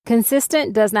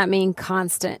Consistent does not mean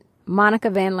constant.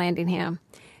 Monica Van Landingham.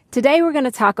 Today we're going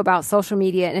to talk about social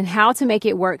media and how to make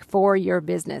it work for your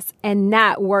business and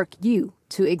not work you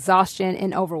to exhaustion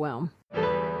and overwhelm.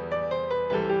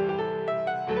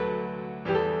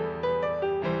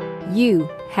 You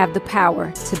have the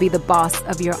power to be the boss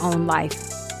of your own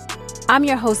life. I'm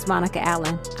your host, Monica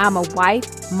Allen. I'm a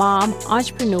wife, mom,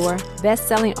 entrepreneur,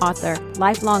 best-selling author,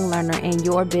 lifelong learner, and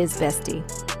your biz bestie.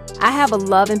 I have a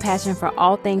love and passion for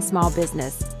all things small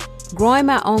business. Growing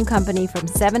my own company from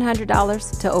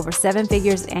 $700 to over 7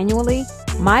 figures annually,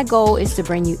 my goal is to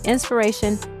bring you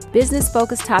inspiration,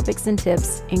 business-focused topics and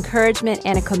tips, encouragement,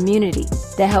 and a community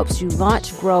that helps you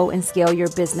launch, grow, and scale your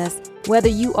business, whether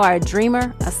you are a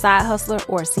dreamer, a side hustler,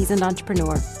 or a seasoned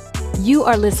entrepreneur. You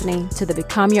are listening to the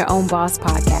Become Your Own Boss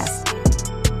podcast.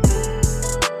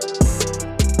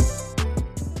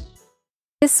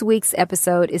 This week's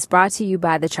episode is brought to you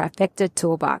by the Trifecta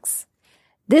Toolbox.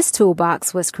 This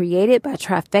toolbox was created by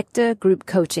Trifecta Group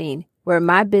Coaching, where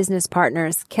my business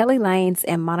partners, Kelly Lanes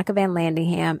and Monica Van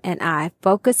Landingham, and I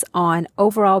focus on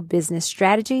overall business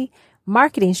strategy,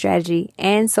 marketing strategy,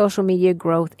 and social media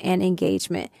growth and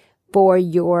engagement for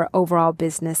your overall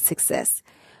business success.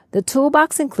 The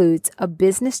toolbox includes a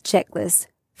business checklist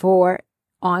for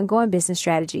ongoing business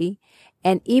strategy,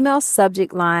 an email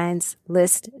subject lines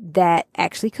list that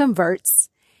actually converts,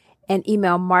 an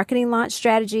email marketing launch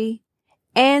strategy,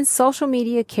 and social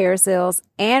media carousels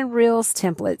and reels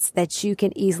templates that you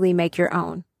can easily make your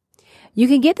own. You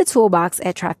can get the toolbox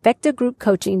at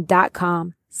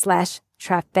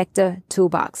trifectagroupcoaching.com/trifecta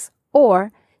toolbox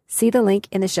or see the link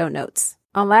in the show notes.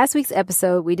 On last week's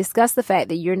episode, we discussed the fact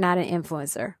that you're not an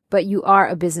influencer, but you are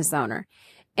a business owner.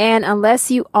 And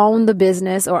unless you own the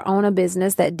business or own a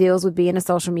business that deals with being a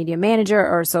social media manager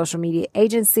or a social media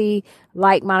agency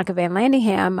like Monica Van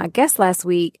Landingham, my guest last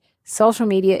week, social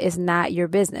media is not your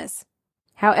business.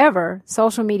 However,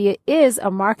 social media is a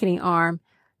marketing arm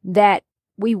that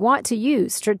we want to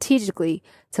use strategically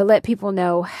to let people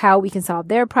know how we can solve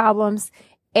their problems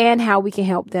and how we can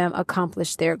help them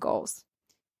accomplish their goals.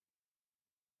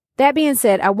 That being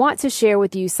said, I want to share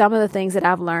with you some of the things that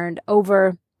I've learned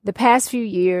over the past few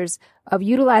years of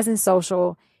utilizing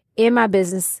social in my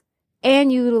business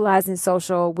and utilizing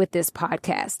social with this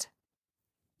podcast.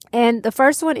 And the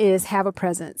first one is have a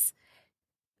presence.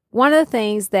 One of the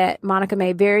things that Monica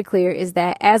made very clear is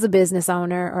that as a business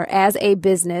owner or as a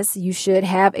business, you should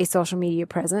have a social media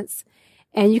presence.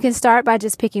 And you can start by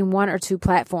just picking 1 or 2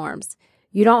 platforms.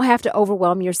 You don't have to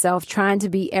overwhelm yourself trying to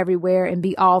be everywhere and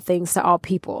be all things to all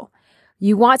people.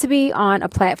 You want to be on a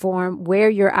platform where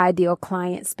your ideal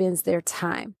client spends their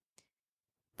time.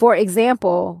 For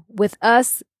example, with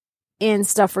us in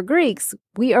Stuff for Greeks,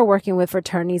 we are working with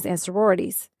fraternities and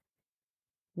sororities.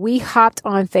 We hopped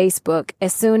on Facebook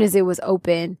as soon as it was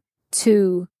open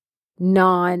to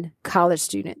non-college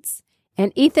students.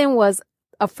 And Ethan was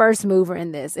a first mover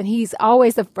in this. And he's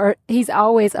always a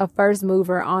first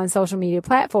mover on social media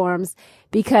platforms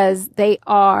because they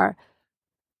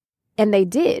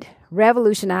did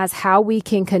revolutionize how we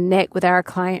can connect with our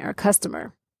client or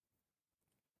customer.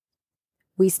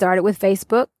 We started with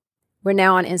Facebook. We're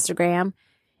now on Instagram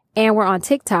and we're on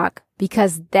TikTok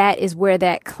because that is where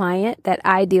that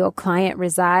ideal client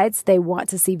resides. They want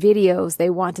to see videos. They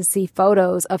want to see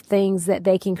photos of things that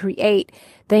they can create,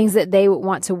 things that they would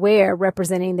want to wear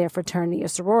representing their fraternity or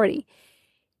sorority.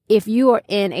 If you are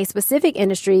in a specific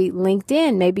industry,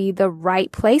 LinkedIn may be the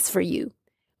right place for you.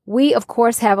 We, of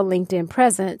course, have a LinkedIn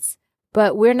presence,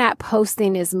 but we're not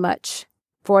posting as much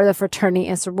for the fraternity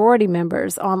and sorority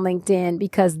members on LinkedIn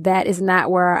because that is not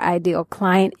where our ideal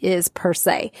client is per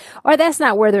se, or that's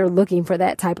not where they're looking for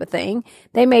that type of thing.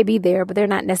 They may be there, but they're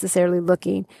not necessarily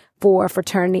looking for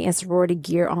fraternity and sorority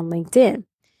gear on LinkedIn.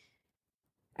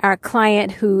 Our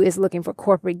client who is looking for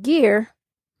corporate gear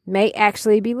may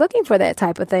actually be looking for that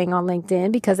type of thing on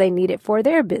LinkedIn because they need it for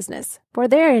their business, for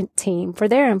their team, for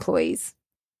their employees.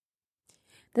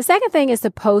 The second thing is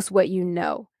to post what you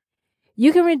know.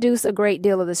 You can reduce a great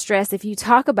deal of the stress if you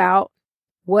talk about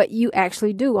what you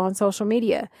actually do on social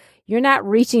media. You're not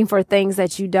reaching for things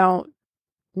that you don't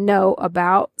know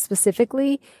about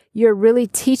specifically. You're really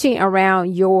teaching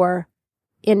around your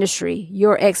industry,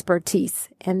 your expertise,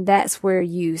 and that's where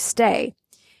you stay.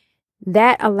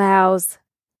 That allows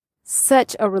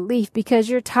such a relief because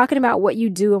you're talking about what you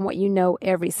do and what you know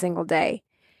every single day.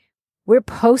 We're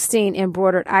posting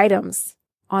embroidered items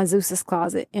on Zeus's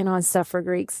Closet and on Stuff for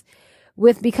Greeks.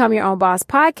 With Become Your Own Boss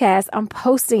podcast, I'm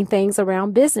posting things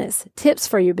around business, tips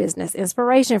for your business,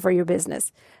 inspiration for your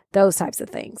business, those types of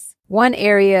things. One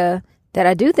area that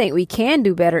I do think we can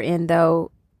do better in,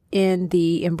 though, in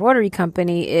the embroidery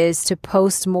company is to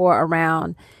post more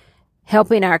around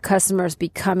helping our customers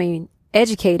becoming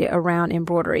educated around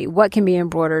embroidery. What can be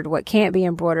embroidered? What can't be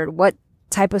embroidered? What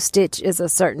type of stitch is a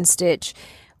certain stitch?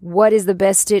 What is the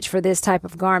best stitch for this type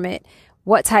of garment?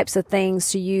 What types of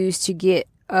things to use to get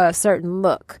a certain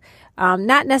look?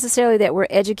 Not necessarily that we're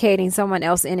educating someone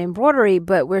else in embroidery,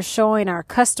 but we're showing our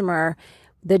customer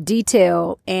the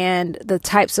detail and the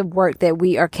types of work that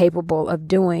we are capable of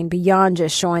doing beyond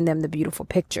just showing them the beautiful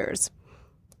pictures.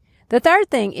 The third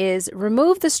thing is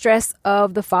remove the stress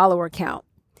of the follower count.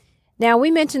 Now,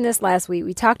 we mentioned this last week.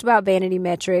 We talked about vanity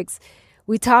metrics.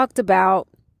 We talked about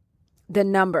the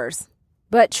numbers.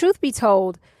 But truth be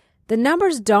told, the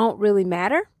numbers don't really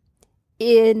matter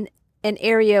in an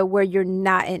area where you're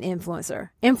not an influencer.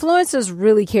 Influencers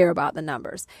really care about the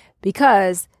numbers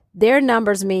because their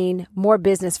numbers mean more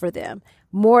business for them,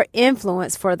 more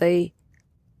influence for the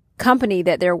company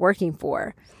that they're working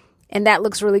for. And that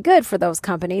looks really good for those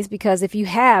companies because if you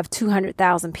have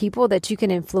 200,000 people that you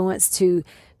can influence to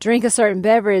drink a certain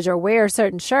beverage or wear a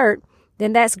certain shirt,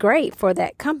 then that's great for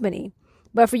that company.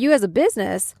 But for you as a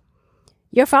business,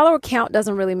 your follower count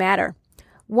doesn't really matter.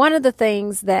 One of the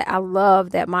things that I love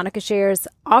that Monica shares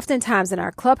oftentimes in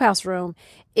our Clubhouse room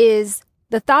is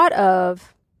the thought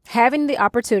of having the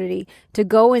opportunity to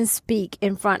go and speak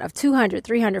in front of 200,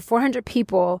 300, 400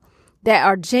 people that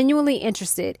are genuinely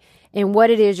interested in what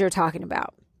it is you're talking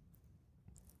about.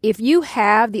 If you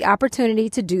have the opportunity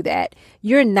to do that,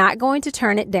 you're not going to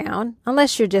turn it down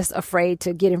unless you're just afraid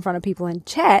to get in front of people and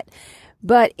chat.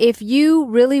 But if you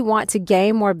really want to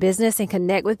gain more business and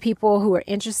connect with people who are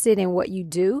interested in what you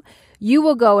do, you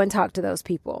will go and talk to those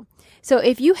people. So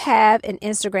if you have an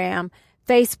Instagram,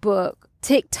 Facebook,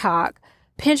 TikTok,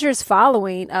 Pinterest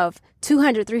following of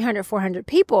 200, 300, 400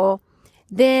 people,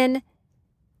 then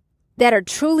that are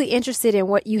truly interested in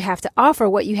what you have to offer,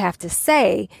 what you have to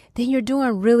say, then you're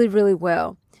doing really, really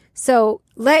well. So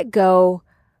let go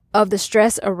of the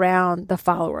stress around the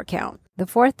follower count. The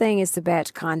fourth thing is to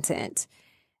batch content.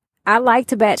 I like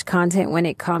to batch content when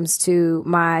it comes to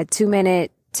my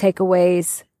 2-minute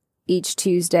takeaways each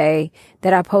Tuesday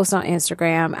that I post on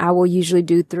Instagram. I will usually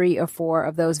do 3 or 4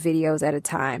 of those videos at a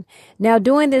time. Now,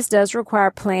 doing this does require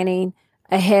planning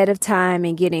ahead of time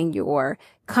and getting your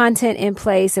content in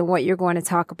place and what you're going to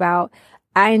talk about.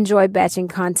 I enjoy batching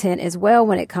content as well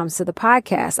when it comes to the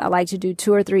podcast. I like to do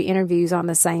 2 or 3 interviews on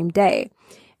the same day.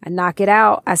 I knock it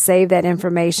out. I save that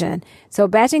information. So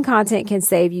batching content can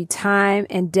save you time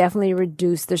and definitely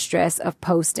reduce the stress of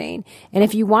posting. And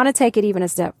if you want to take it even a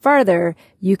step further,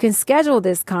 you can schedule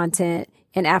this content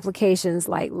in applications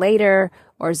like Later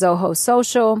or Zoho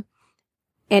Social.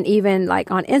 And even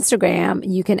like on Instagram,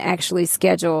 you can actually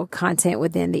schedule content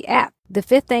within the app. The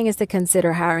fifth thing is to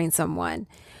consider hiring someone.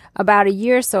 About a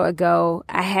year or so ago,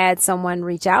 I had someone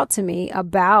reach out to me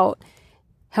about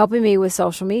helping me with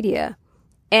social media.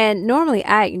 And normally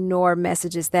I ignore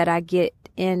messages that I get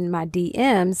in my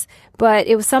DMs, but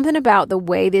it was something about the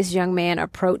way this young man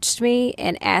approached me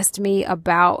and asked me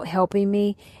about helping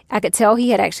me. I could tell he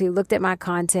had actually looked at my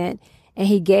content and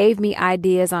he gave me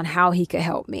ideas on how he could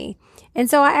help me. And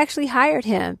so I actually hired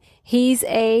him. He's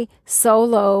a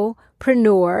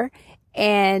solopreneur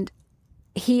and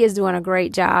he is doing a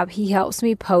great job. He helps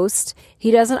me post.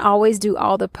 He doesn't always do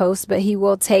all the posts, but he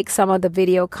will take some of the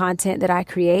video content that I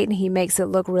create and he makes it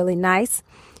look really nice.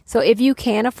 So if you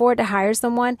can afford to hire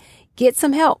someone, get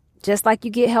some help. Just like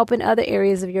you get help in other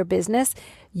areas of your business,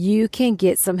 you can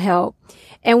get some help.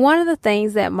 And one of the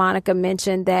things that Monica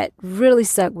mentioned that really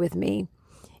stuck with me,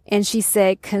 and she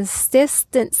said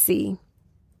consistency.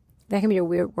 That can be a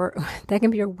weird word. That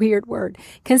can be a weird word.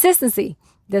 Consistency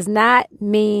does not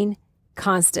mean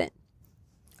constant.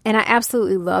 And I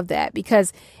absolutely love that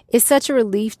because it's such a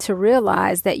relief to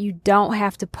realize that you don't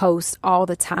have to post all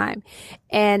the time.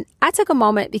 And I took a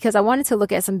moment because I wanted to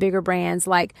look at some bigger brands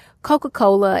like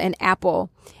Coca-Cola and Apple.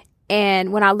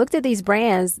 And when I looked at these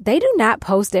brands, they do not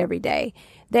post every day.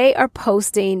 They are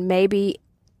posting maybe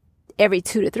every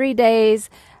 2 to 3 days.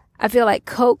 I feel like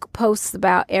Coke posts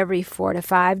about every 4 to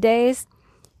 5 days.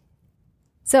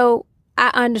 So I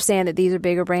understand that these are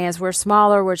bigger brands. We're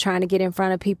smaller. We're trying to get in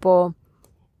front of people.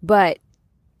 But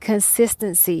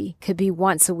consistency could be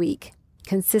once a week.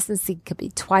 Consistency could be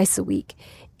twice a week.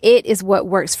 It is what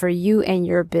works for you and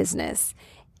your business.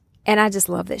 And I just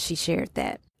love that she shared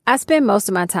that. I spend most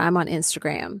of my time on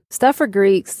Instagram. Stuff for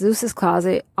Greeks, Zeus's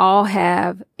Closet, all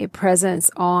have a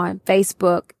presence on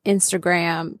Facebook,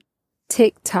 Instagram,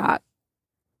 TikTok,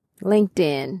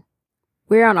 LinkedIn.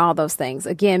 We're on all those things.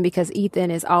 Again, because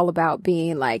Ethan is all about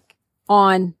being like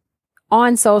on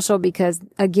on social because,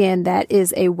 again, that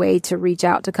is a way to reach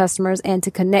out to customers and to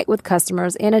connect with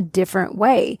customers in a different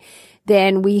way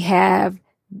than we have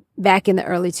back in the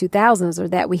early 2000s or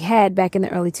that we had back in the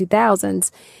early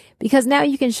 2000s. Because now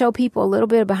you can show people a little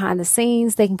bit behind the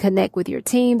scenes. They can connect with your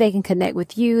team. They can connect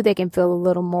with you. They can feel a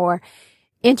little more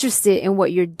interested in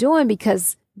what you're doing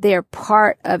because they're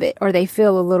part of it or they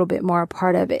feel a little bit more a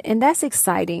part of it. And that's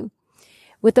exciting.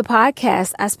 With the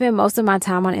podcast, I spend most of my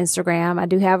time on Instagram. I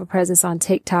do have a presence on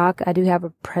TikTok. I do have a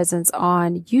presence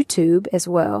on YouTube as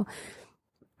well.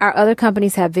 Our other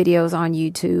companies have videos on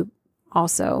YouTube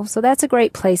also. So that's a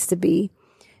great place to be,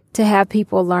 to have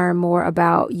people learn more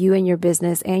about you and your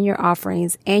business and your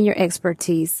offerings and your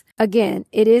expertise. Again,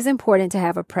 it is important to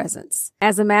have a presence.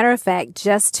 As a matter of fact,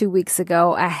 just 2 weeks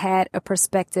ago, I had a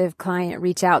prospective client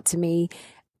reach out to me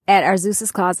at our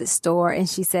Zeus's Closet store. And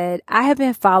she said, I have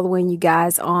been following you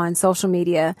guys on social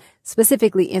media,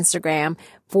 specifically Instagram,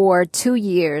 for 2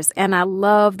 years. And I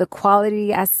love the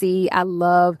quality I see. I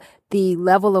love the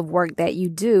level of work that you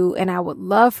do. And I would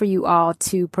love for you all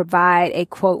to provide a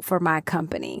quote for my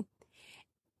company.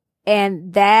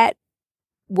 And that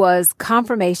was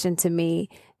confirmation to me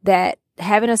that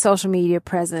having a social media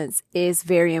presence is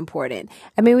very important.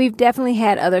 I mean, we've definitely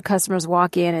had other customers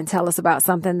walk in and tell us about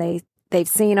something they've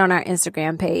seen on our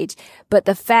Instagram page. But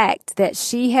the fact that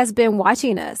she has been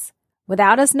watching us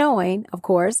without us knowing, of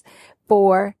course,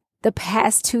 for the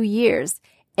past 2 years,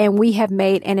 and we have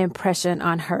made an impression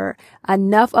on her,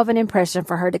 enough of an impression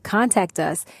for her to contact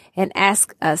us and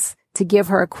ask us to give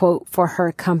her a quote for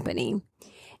her company.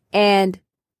 And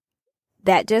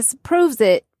that just proves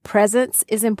that presence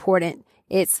is important.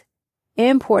 It's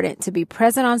important to be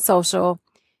present on social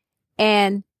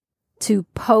and to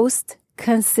post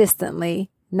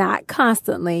consistently, not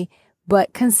constantly,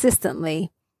 but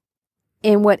consistently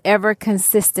in whatever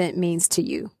consistent means to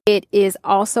you. It is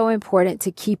also important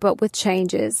to keep up with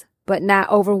changes, but not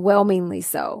overwhelmingly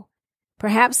so.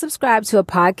 Perhaps subscribe to a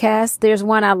podcast. There's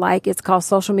one I like. It's called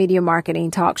Social Media Marketing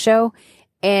Talk Show.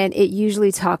 And it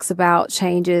usually talks about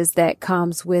changes that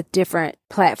comes with different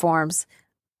platforms.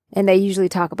 And they usually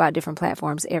talk about different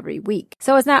platforms every week.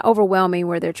 So it's not overwhelming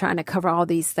where they're trying to cover all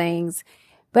these things.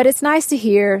 But it's nice to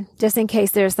hear just in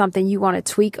case there's something you want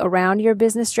to tweak around your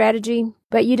business strategy,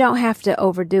 but you don't have to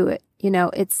overdo it. You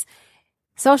know,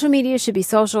 social media should be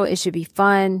social. It should be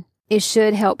fun. It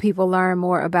should help people learn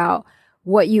more about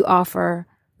what you offer,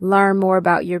 learn more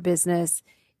about your business.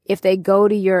 If they go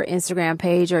to your Instagram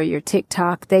page or your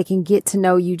TikTok, they can get to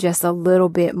know you just a little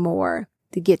bit more,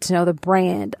 to get to know the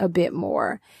brand a bit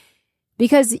more.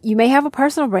 Because you may have a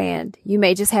personal brand, you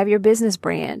may just have your business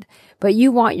brand, but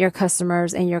you want your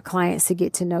customers and your clients to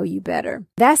get to know you better.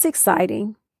 That's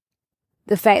exciting.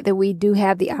 The fact that we do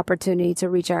have the opportunity to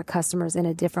reach our customers in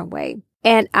a different way.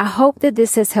 And I hope that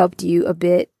this has helped you a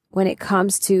bit when it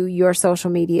comes to your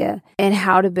social media and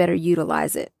how to better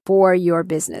utilize it for your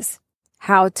business,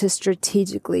 how to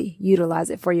strategically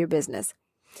utilize it for your business.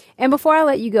 And before I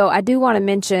let you go, I do want to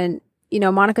mention,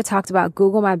 Monica talked about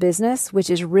Google My Business, which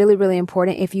is really, really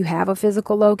important. If you have a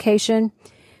physical location,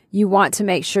 you want to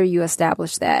make sure you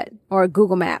establish that, or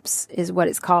Google Maps is what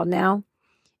it's called now.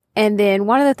 And then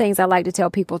one of the things I like to tell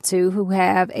people too, who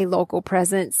have a local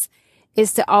presence,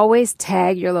 is to always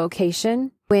tag your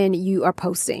location when you are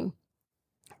posting.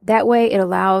 That way it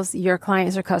allows your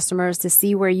clients or customers to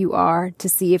see where you are, to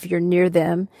see if you're near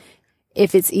them.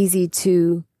 If it's easy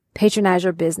to patronize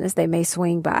your business, they may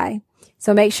swing by.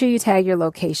 So make sure you tag your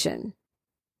location.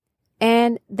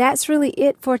 And that's really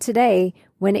it for today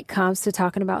when it comes to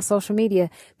talking about social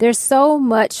media. There's so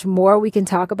much more we can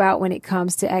talk about when it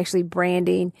comes to actually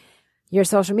branding your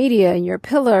social media and your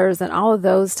pillars and all of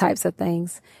those types of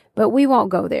things. But we won't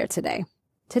go there today.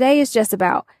 Today is just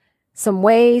about some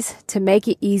ways to make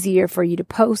it easier for you to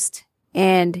post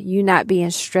and you not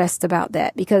being stressed about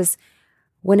that. Because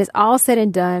when it's all said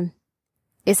and done,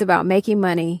 it's about making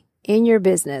money in your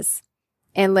business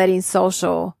and letting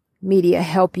social media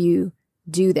help you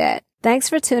do that. Thanks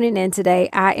for tuning in today.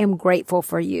 I am grateful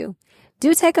for you.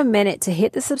 Do take a minute to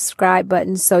hit the subscribe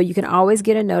button so you can always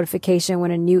get a notification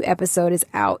when a new episode is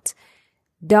out.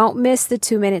 Don't miss the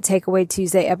 2-Minute Takeaway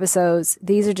Tuesday episodes.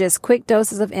 These are just quick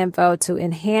doses of info to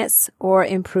enhance or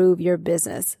improve your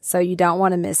business, so you don't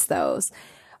want to miss those.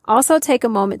 Also, take a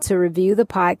moment to review the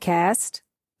podcast.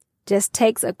 Just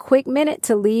takes a quick minute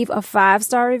to leave a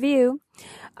 5-star review.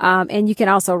 And you can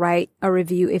also write a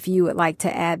review if you would like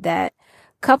to add that.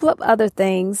 Couple of other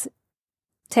things.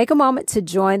 Take a moment to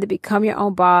join the Become Your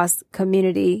Own Boss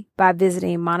community by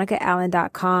visiting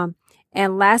monicaallen.com.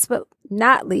 And last but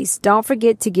not least, don't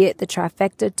forget to get the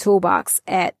Trifecta Toolbox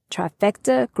at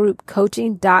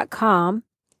trifectagroupcoaching.com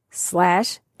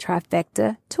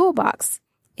youtube.com/trifecta toolbox.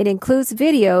 It includes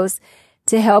videos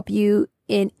to help you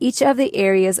in each of the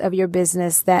areas of your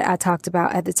business that I talked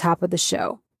about at the top of the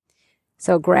show.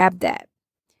 So grab that.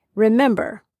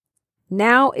 Remember,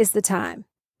 now is the time.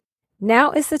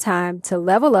 Now is the time to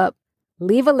level up,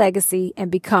 leave a legacy, and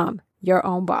become your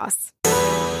own boss.